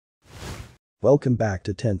Welcome back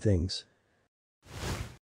to 10 Things.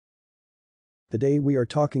 Today we are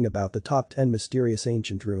talking about the top 10 mysterious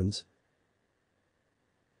ancient runes.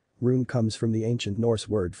 Rune comes from the ancient Norse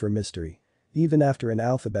word for mystery. Even after an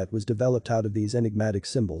alphabet was developed out of these enigmatic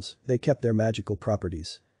symbols, they kept their magical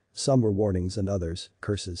properties. Some were warnings and others,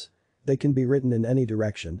 curses. They can be written in any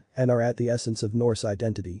direction and are at the essence of Norse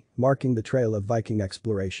identity, marking the trail of Viking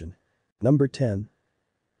exploration. Number 10.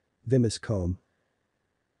 Vimis comb.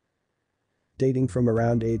 Dating from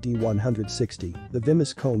around AD 160, the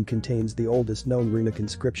Vimis comb contains the oldest known runic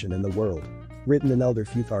inscription in the world. Written in Elder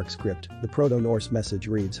Futhark script, the Proto-Norse message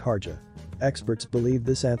reads Harja. Experts believe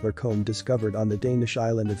this antler comb discovered on the Danish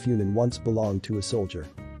island of Funen once belonged to a soldier.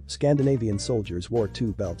 Scandinavian soldiers wore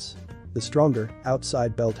two belts. The stronger,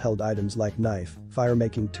 outside belt held items like knife,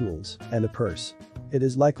 fire-making tools, and a purse. It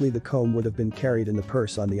is likely the comb would have been carried in the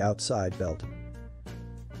purse on the outside belt.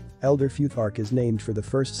 Elder Futhark is named for the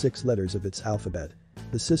first 6 letters of its alphabet.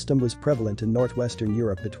 The system was prevalent in northwestern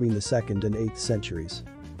Europe between the 2nd and 8th centuries.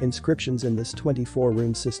 Inscriptions in this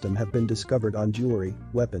 24-rune system have been discovered on jewelry,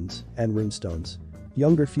 weapons, and runestones.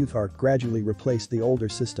 Younger Futhark gradually replaced the older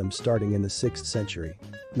system starting in the 6th century.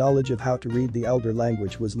 Knowledge of how to read the elder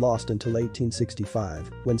language was lost until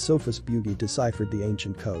 1865, when Sophus Bugge deciphered the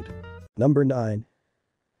ancient code. Number 9.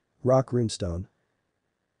 Rock runestone.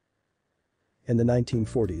 In the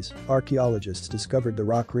 1940s, archaeologists discovered the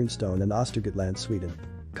rock runestone in Östergötland, Sweden.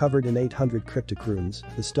 Covered in 800 cryptic runes,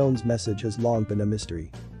 the stone's message has long been a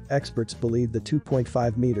mystery. Experts believe the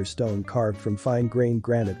 2.5-meter stone carved from fine-grained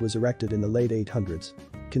granite was erected in the late 800s.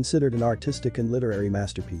 Considered an artistic and literary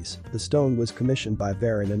masterpiece, the stone was commissioned by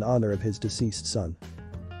Varon in honor of his deceased son.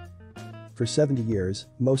 For 70 years,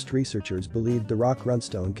 most researchers believed the rock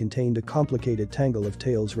runestone contained a complicated tangle of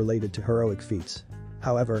tales related to heroic feats.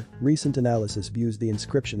 However, recent analysis views the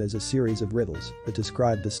inscription as a series of riddles that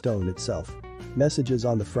describe the stone itself. Messages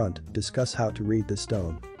on the front discuss how to read the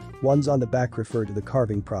stone. Ones on the back refer to the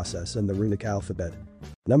carving process and the runic alphabet.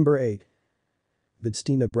 Number 8.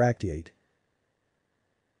 Vidstina bracteate.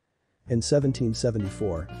 In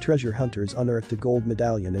 1774, treasure hunters unearthed a gold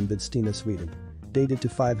medallion in Vidstina, Sweden. Dated to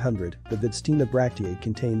 500, the Vidstina bracteate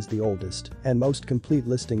contains the oldest and most complete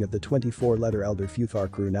listing of the 24-letter Elder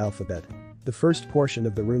Futhark rune alphabet. The first portion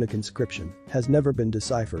of the runic inscription has never been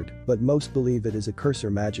deciphered, but most believe it is a cursor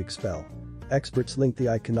magic spell. Experts link the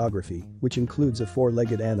iconography, which includes a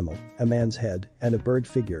 4-legged animal, a man's head, and a bird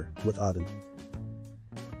figure, with Odin.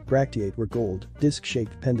 Bracteate were gold,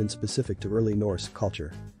 disc-shaped pendants specific to early Norse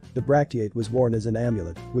culture. The bracteate was worn as an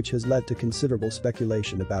amulet, which has led to considerable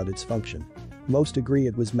speculation about its function. Most agree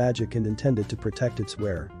it was magic and intended to protect its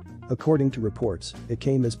wearer. According to reports, it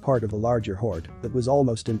came as part of a larger hoard that was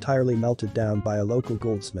almost entirely melted down by a local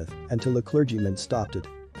goldsmith until a clergyman stopped it.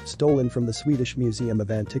 Stolen from the Swedish Museum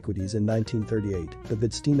of Antiquities in 1938, the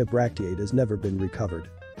Vidstina bracteate has never been recovered.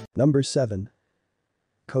 Number 7.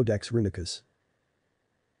 Codex Runicus.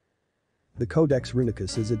 The Codex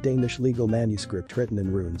Runicus is a Danish legal manuscript written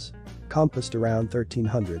in runes. Composed around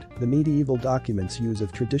 1300, the medieval document's use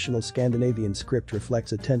of traditional Scandinavian script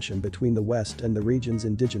reflects a tension between the West and the region's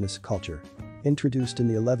indigenous culture. Introduced in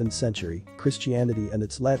the 11th century, Christianity and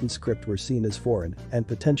its Latin script were seen as foreign and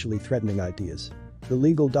potentially threatening ideas. The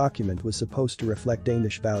legal document was supposed to reflect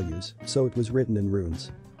Danish values, so it was written in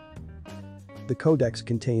runes. The codex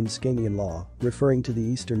contains Scanian law, referring to the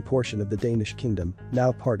eastern portion of the Danish kingdom,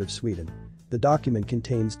 now part of Sweden. The document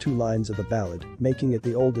contains 2 lines of a ballad, making it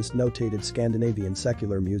the oldest notated Scandinavian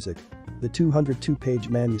secular music. The 202-page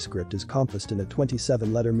manuscript is composed in a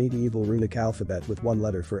 27-letter medieval runic alphabet with 1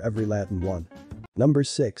 letter for every Latin one. Number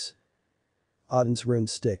 6. Odin's rune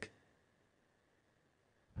stick.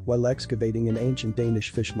 While excavating an ancient Danish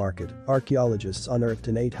fish market, archaeologists unearthed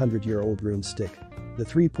an 800-year-old rune stick. The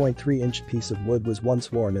 3.3-inch piece of wood was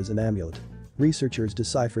once worn as an amulet. Researchers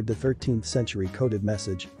deciphered the 13th century coded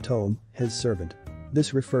message, Tome, his servant.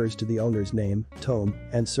 This refers to the owner's name, Tome,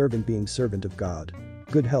 and servant being servant of God.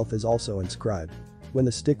 Good health is also inscribed. When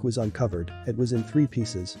the stick was uncovered, it was in 3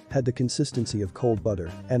 pieces, had the consistency of cold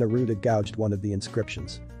butter, and a root had gouged one of the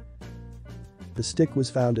inscriptions. The stick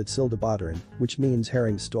was found at Sildabotteren, which means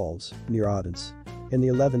herring stalls, near Odense. In the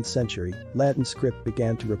 11th century, Latin script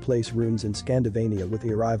began to replace runes in Scandinavia with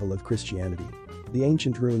the arrival of Christianity. The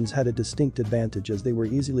ancient runes had a distinct advantage as they were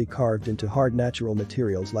easily carved into hard natural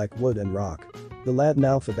materials like wood and rock. The Latin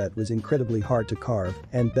alphabet was incredibly hard to carve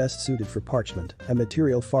and best suited for parchment, a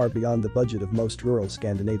material far beyond the budget of most rural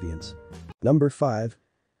Scandinavians. Number 5.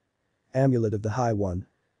 Amulet of the High One.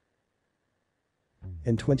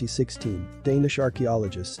 In 2016, Danish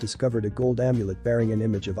archaeologists discovered a gold amulet bearing an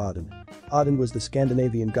image of Odin. Odin was the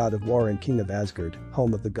Scandinavian god of war and king of Asgard,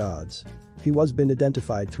 home of the gods. He was been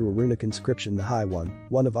identified through a runic inscription, the High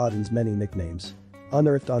one of Odin's many nicknames.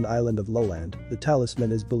 Unearthed on island of Lowland, the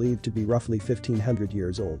talisman is believed to be roughly 1500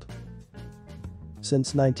 years old.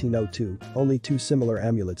 Since 1902, only 2 similar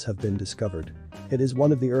amulets have been discovered. It is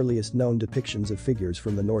one of the earliest known depictions of figures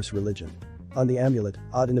from the Norse religion. On the amulet,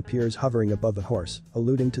 Odin appears hovering above a horse,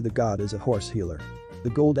 alluding to the god as a horse healer. The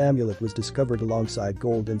gold amulet was discovered alongside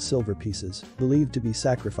gold and silver pieces, believed to be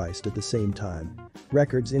sacrificed at the same time.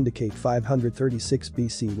 Records indicate 536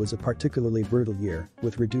 BC was a particularly brutal year,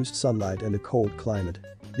 with reduced sunlight and a cold climate.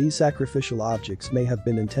 These sacrificial objects may have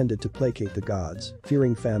been intended to placate the gods,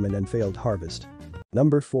 fearing famine and failed harvest.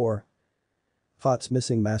 Number 4. Thoth's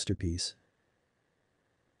missing masterpiece.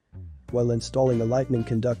 While installing a lightning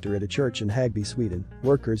conductor at a church in Hagby, Sweden,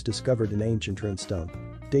 workers discovered an ancient runestone.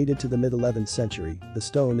 Dated to the mid-11th century, the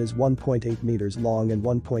stone is 1.8 meters long and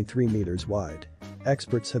 1.3 meters wide.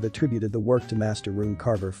 Experts have attributed the work to master rune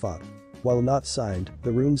carver Thoth. While not signed,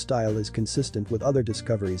 the rune style is consistent with other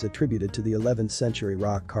discoveries attributed to the 11th century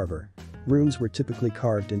rock carver. Runes were typically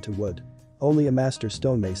carved into wood. Only a master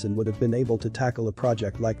stonemason would have been able to tackle a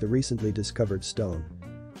project like the recently discovered stone.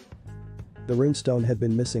 The runestone had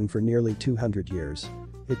been missing for nearly 200 years.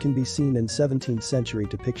 It can be seen in 17th century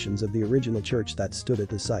depictions of the original church that stood at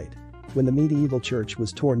the site. When the medieval church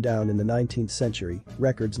was torn down in the 19th century,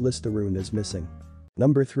 records list the rune as missing.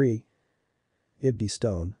 Number 3. Ibdi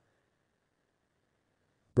stone.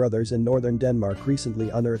 Brothers in northern Denmark recently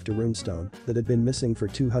unearthed a runestone that had been missing for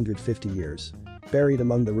 250 years. Buried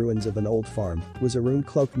among the ruins of an old farm was a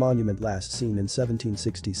rune-cloaked monument last seen in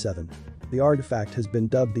 1767. The artifact has been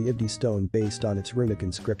dubbed the Ibdi stone based on its runic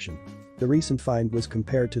inscription. The recent find was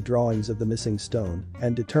compared to drawings of the missing stone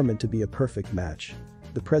and determined to be a perfect match.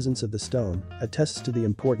 The presence of the stone attests to the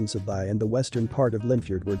importance of Thy and the western part of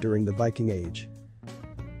Limfjord during the Viking Age.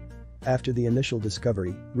 After the initial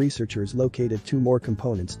discovery, researchers located 2 more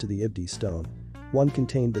components to the Ibdi stone. One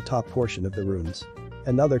contained the top portion of the runes.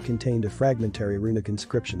 Another contained a fragmentary runic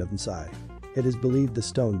inscription of Nsai. It is believed the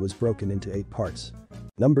stone was broken into 8 parts.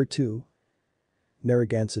 Number 2.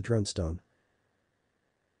 Narragansett runestone.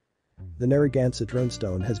 The Narragansett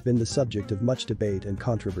runestone has been the subject of much debate and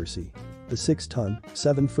controversy. The 6-ton,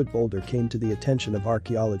 7-foot boulder came to the attention of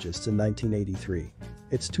archaeologists in 1983.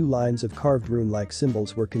 Its 2 lines of carved rune-like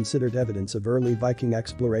symbols were considered evidence of early Viking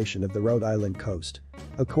exploration of the Rhode Island coast.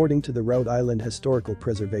 According to the Rhode Island Historical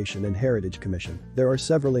Preservation and Heritage Commission, there are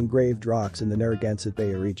several engraved rocks in the Narragansett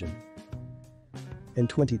Bay region. In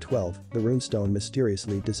 2012, the runestone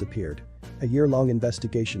mysteriously disappeared. A year-long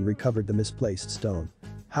investigation recovered the misplaced stone.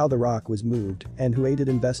 How the rock was moved and who aided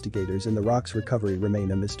investigators in the rock's recovery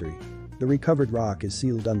remain a mystery. The recovered rock is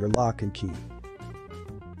sealed under lock and key.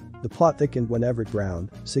 The plot thickened when Everett Brown,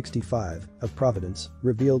 65, of Providence,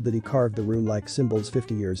 revealed that he carved the rune-like symbols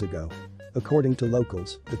 50 years ago. According to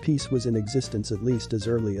locals, the piece was in existence at least as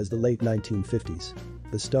early as the late 1950s.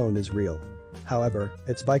 The stone is real. However,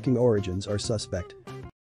 its Viking origins are suspect.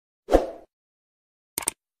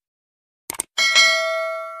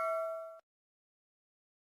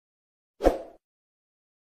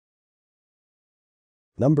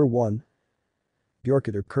 Number 1.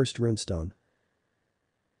 Björkator cursed runestone.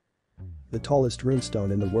 The tallest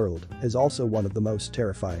runestone in the world is also one of the most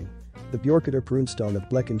terrifying. The Björkator runestone of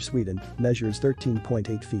Blekinge, Sweden, measures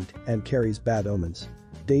 13.8 feet and carries bad omens.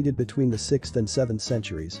 Dated between the 6th and 7th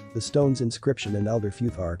centuries, the stone's inscription in Elder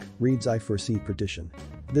Futhark reads "I foresee perdition."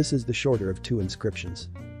 This is the shorter of 2 inscriptions.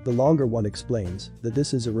 The longer one explains that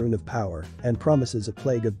this is a rune of power and promises a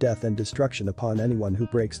plague of death and destruction upon anyone who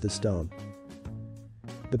breaks the stone.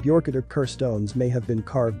 The Björkator curse stones may have been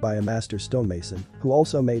carved by a master stonemason who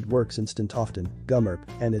also made works in Stentoften, Gummerp,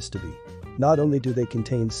 and Ysteby. Not only do they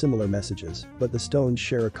contain similar messages, but the stones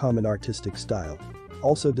share a common artistic style.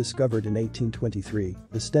 Also discovered in 1823,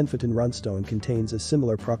 the Stenfoten runestone contains a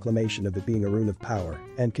similar proclamation of it being a rune of power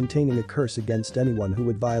and containing a curse against anyone who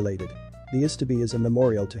would violate it. The Ysteby is a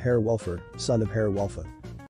memorial to Herr Wulfr, son of Herr Wulfa.